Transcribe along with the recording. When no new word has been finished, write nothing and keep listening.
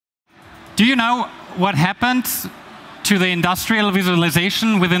Do you know what happened to the industrial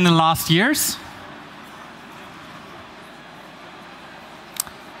visualization within the last years?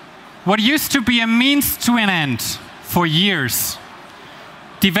 What used to be a means to an end for years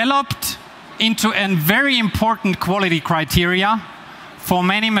developed into a very important quality criteria for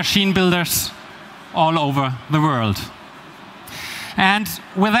many machine builders all over the world. And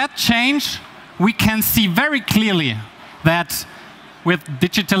with that change, we can see very clearly that with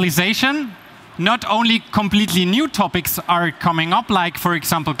digitalization, not only completely new topics are coming up, like, for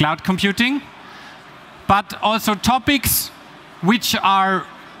example, cloud computing, but also topics which are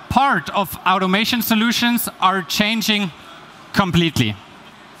part of automation solutions are changing completely.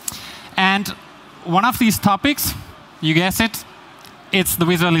 And one of these topics, you guess it, it's the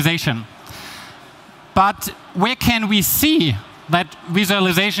visualization. But where can we see that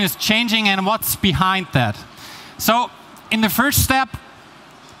visualization is changing and what's behind that? So in the first step,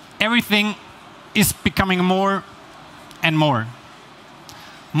 everything is becoming more and more.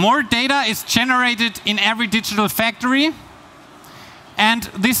 More data is generated in every digital factory, and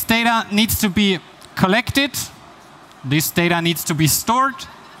this data needs to be collected, this data needs to be stored,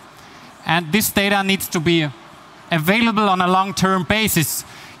 and this data needs to be available on a long-term basis.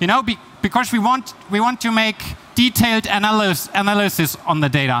 You know, because we want to make detailed analysis on the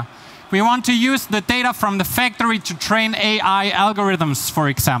data. We want to use the data from the factory to train AI algorithms, for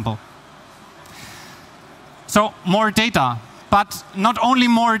example. So more data, but not only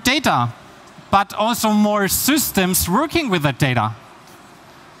more data, but also more systems working with that data.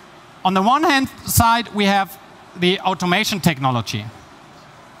 On the one hand side, we have the automation technology.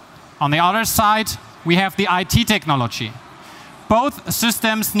 On the other side, we have the IT technology. Both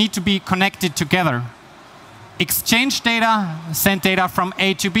systems need to be connected together. Exchange data, send data from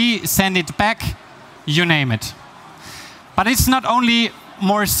A to B, send it back, you name it. But it's not only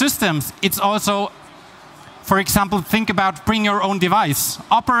more systems, it's also, for example, think about bring your own device.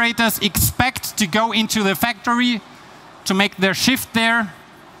 Operators expect to go into the factory to make their shift there,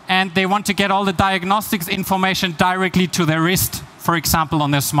 and they want to get all the diagnostics information directly to their wrist, for example,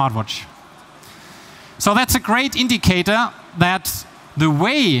 on their smartwatch. So that's a great indicator that the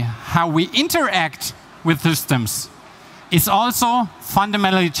way how we interact with systems is also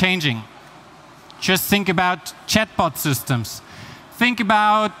fundamentally changing. Just think about chatbot systems. Think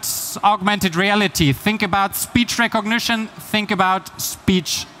about augmented reality. Think about speech recognition. Think about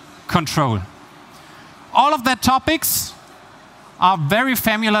speech control. All of that topics are very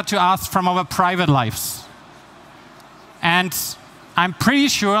familiar to us from our private lives. And I'm pretty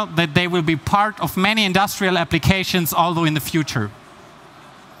sure that they will be part of many industrial applications, although in the future.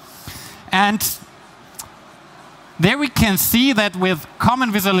 And there we can see that with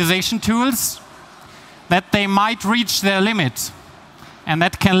common visualization tools, that they might reach their limit. And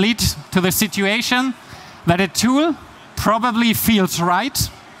that can lead to the situation that a tool probably feels right,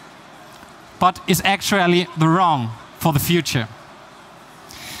 but is actually the wrong for the future.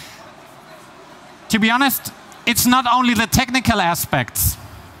 To be honest, it's not only the technical aspects.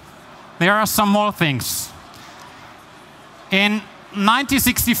 There are some more things. In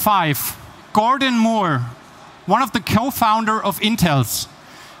 1965, Gordon Moore, one of the co-founders of Intel,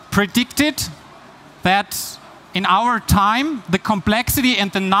 predicted that in our time, the complexity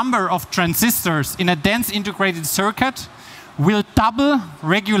and the number of transistors in a dense integrated circuit will double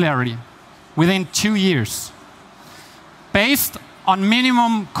regularly within 2 years, based on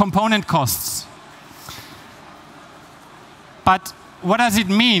minimum component costs. But what does it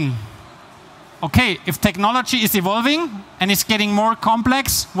mean? Okay, if technology is evolving and is getting more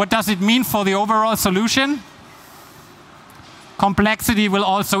complex, what does it mean for the overall solution? Complexity will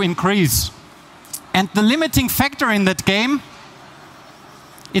also increase. And the limiting factor in that game,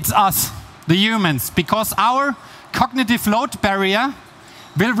 it's us, the humans, because our cognitive load barrier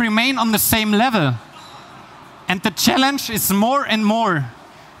will remain on the same level. And the challenge is more and more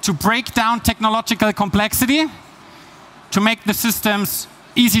to break down technological complexity, to make the systems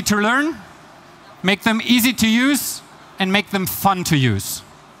easy to learn, make them easy to use, and make them fun to use.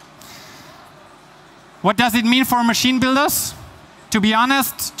 What does it mean for machine builders? To be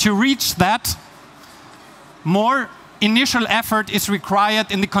honest, to reach that, more initial effort is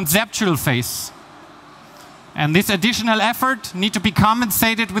required in the conceptual phase. And this additional effort needs to be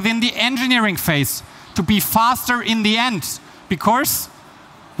compensated within the engineering phase to be faster in the end. Because,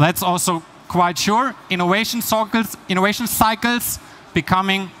 that's also quite sure, innovation cycles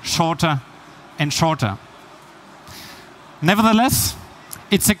becoming shorter and shorter. Nevertheless,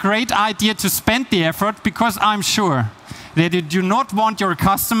 it's a great idea to spend the effort, because I'm sure that you do not want your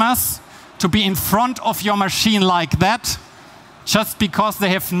customers to be in front of your machine like that, just because they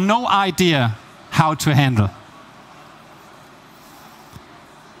have no idea how to handle.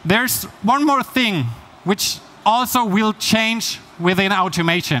 There's one more thing which also will change within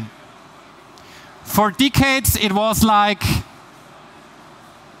automation. For decades, it was like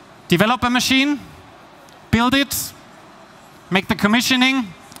develop a machine, build it, make the commissioning,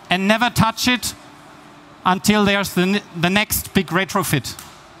 and never touch it until there's the next big retrofit.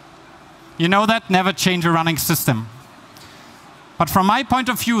 You know that? Never change a running system. But from my point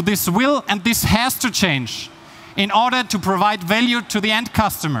of view, this will and this has to change in order to provide value to the end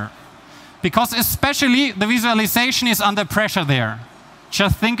customer. Because especially the visualization is under pressure there.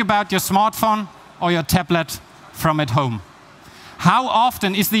 Just think about your smartphone or your tablet from at home. How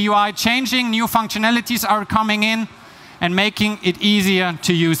often is the UI changing, new functionalities are coming in, and making it easier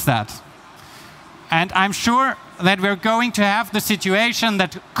to use that? And I'm sure that we're going to have the situation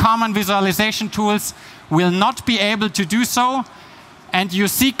that common visualization tools will not be able to do so, and you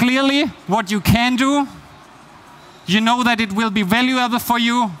see clearly what you can do. You know that it will be valuable for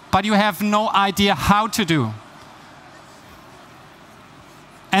you, but you have no idea how to do.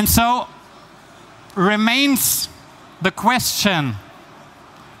 And so remains the question,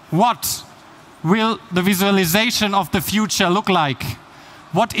 what will the visualization of the future look like?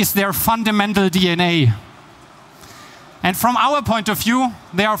 What is their fundamental DNA? And from our point of view,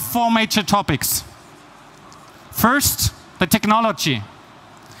 there are 4 major topics. First, the technology.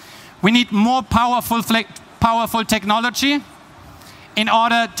 We need more powerful technology in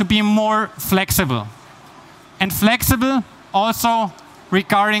order to be more flexible. And flexible also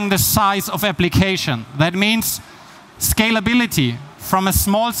regarding the size of application. That means scalability from a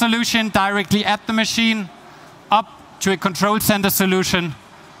small solution directly at the machine up to a control center solution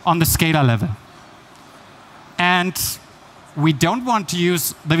on the SCADA level. And we don't want to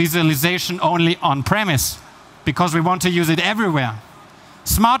use the visualization only on-premise, because we want to use it everywhere.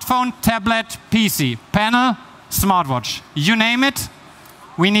 Smartphone, tablet, PC, panel, smartwatch, you name it,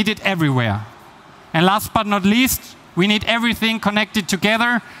 we need it everywhere. And last but not least, we need everything connected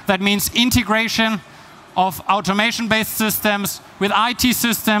together. That means integration of automation-based systems with IT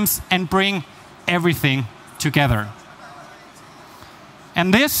systems and bring everything together.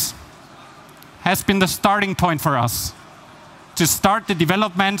 And this has been the starting point for us to start the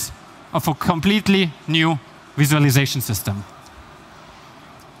development of a completely new visualization system.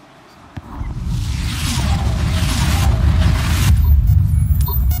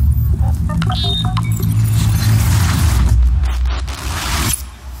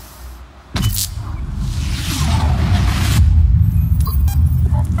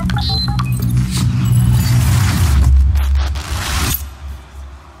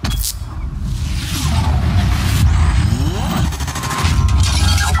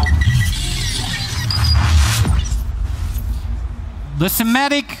 The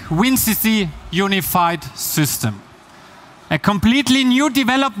SIMATIC WinCC unified system. A completely new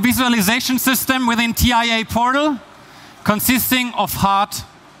developed visualization system within TIA Portal, consisting of hard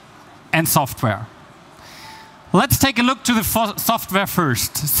and software. Let's take a look to the software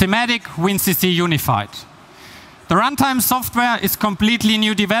first. SIMATIC WinCC unified. The runtime software is completely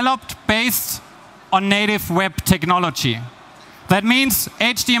new developed based on native web technology. That means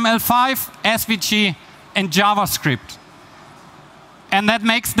HTML5, SVG, and JavaScript. And that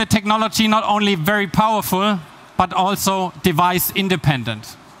makes the technology not only very powerful, but also device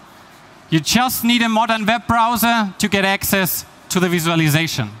independent. You just need a modern web browser to get access to the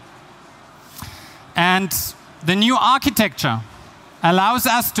visualization. And the new architecture allows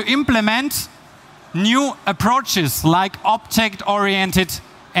us to implement new approaches like object-oriented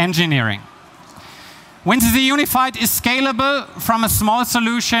engineering. WinCC Unified is scalable from a small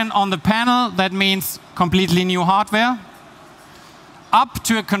solution on the panel, that means completely new hardware, up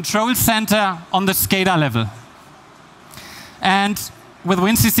to a control center on the SCADA level. And with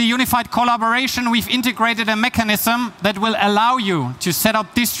WinCC Unified Collaboration, we've integrated a mechanism that will allow you to set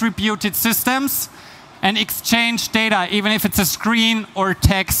up distributed systems and exchange data, even if it's a screen or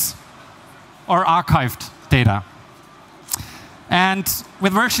text or archived data. And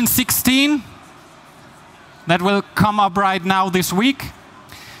with version 16, that will come up right now this week,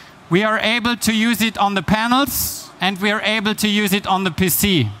 we are able to use it on the panels, and we are able to use it on the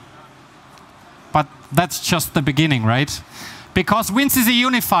PC. But that's just the beginning, right? Because WinCC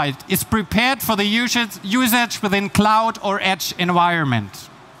Unified is prepared for the usage within cloud or edge environment.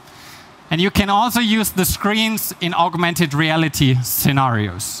 And you can also use the screens in augmented reality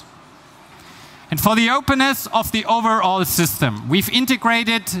scenarios. And for the openness of the overall system, we've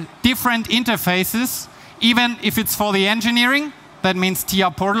integrated different interfaces, even if it's for the engineering, that means TIA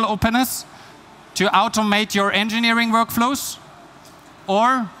Portal openness, to automate your engineering workflows,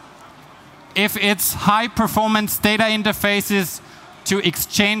 or if it's high-performance data interfaces to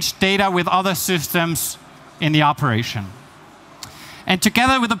exchange data with other systems in the operation. And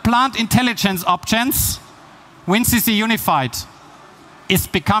together with the plant intelligence options, WinCC Unified is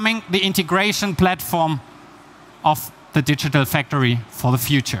becoming the integration platform of the digital factory for the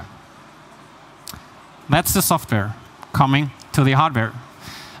future. That's the software coming to the hardware.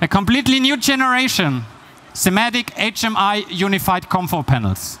 A completely new generation, SIMATIC HMI Unified Comfort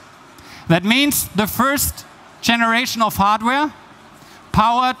Panels. That means the first generation of hardware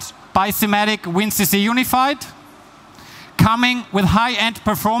powered by SIMATIC WinCC Unified, coming with high-end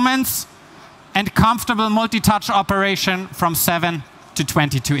performance and comfortable multi-touch operation from 7 to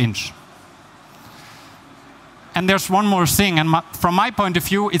 22 inch. And there's one more thing, and from my point of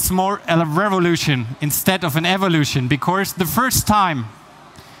view, it's more a revolution instead of an evolution, because the first time,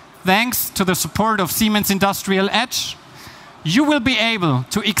 thanks to the support of Siemens Industrial Edge, you will be able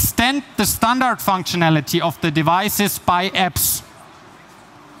to extend the standard functionality of the devices by apps.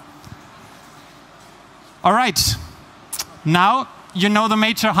 All right, now you know the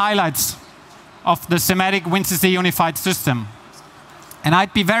major highlights of the SIMATIC WinCC Unified system. And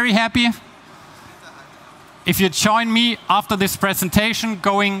I'd be very happy if you join me after this presentation,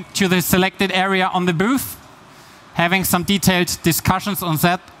 going to the selected area on the booth, having some detailed discussions on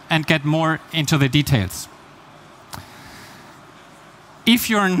that, and get more into the details. If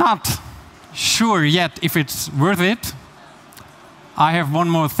you're not sure yet if it's worth it, I have one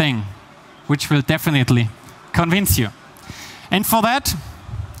more thing, which will definitely convince you. And for that,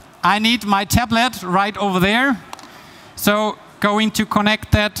 I need my tablet right over there. So going to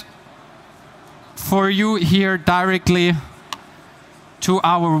connect that for you here directly to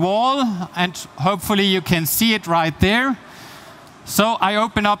our wall, and hopefully you can see it right there. So I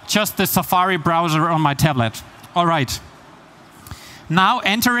open up just the Safari browser on my tablet. All right. Now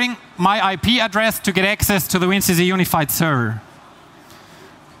entering my IP address to get access to the WinCC Unified server.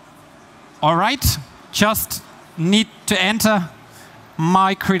 All right, just need to enter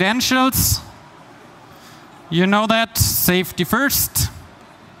my credentials. You know that, safety first.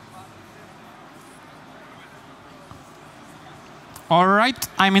 All right,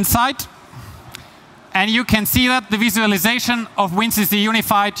 I'm inside. And you can see that the visualization of WinCC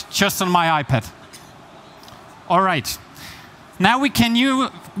Unified just on my iPad. All right. Now we can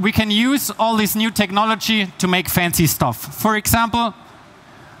use all this new technology to make fancy stuff. For example,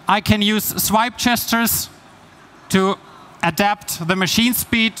 I can use swipe gestures to adapt the machine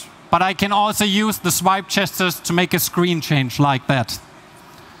speed, but I can also use the swipe gestures to make a screen change like that.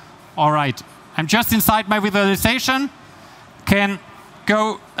 All right, I'm just inside my visualization. Can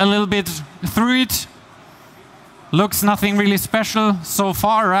go a little bit through it. Looks nothing really special so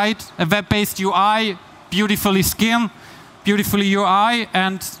far, right? A web-based UI, beautifully skimmed. Beautifully UI,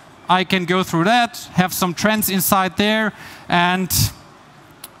 and I can go through that, have some trends inside there, and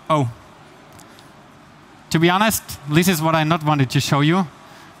oh, to be honest, this is what I not wanted to show you,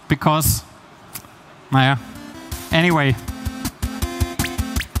 because, anyway.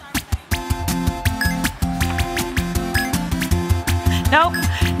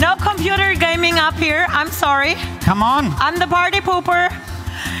 No computer gaming up here, I'm sorry. Come on. I'm the party pooper.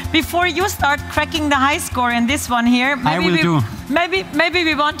 Before you start cracking the high score in this one here, maybe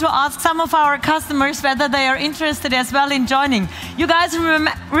we want to ask some of our customers whether they are interested as well in joining. You guys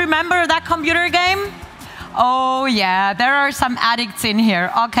remember that computer game? Oh yeah, there are some addicts in here.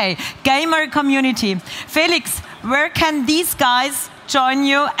 Okay, gamer community. Felix, where can these guys join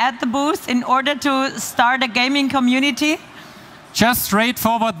you at the booth in order to start a gaming community? Just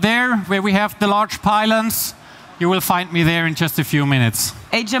straightforward there, where we have the large pylons. You will find me there in just a few minutes.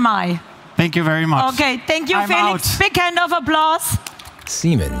 HMI. Thank you very much. Okay, thank you, I'm Felix. out. Big hand of applause.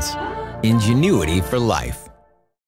 Siemens. Ingenuity for life.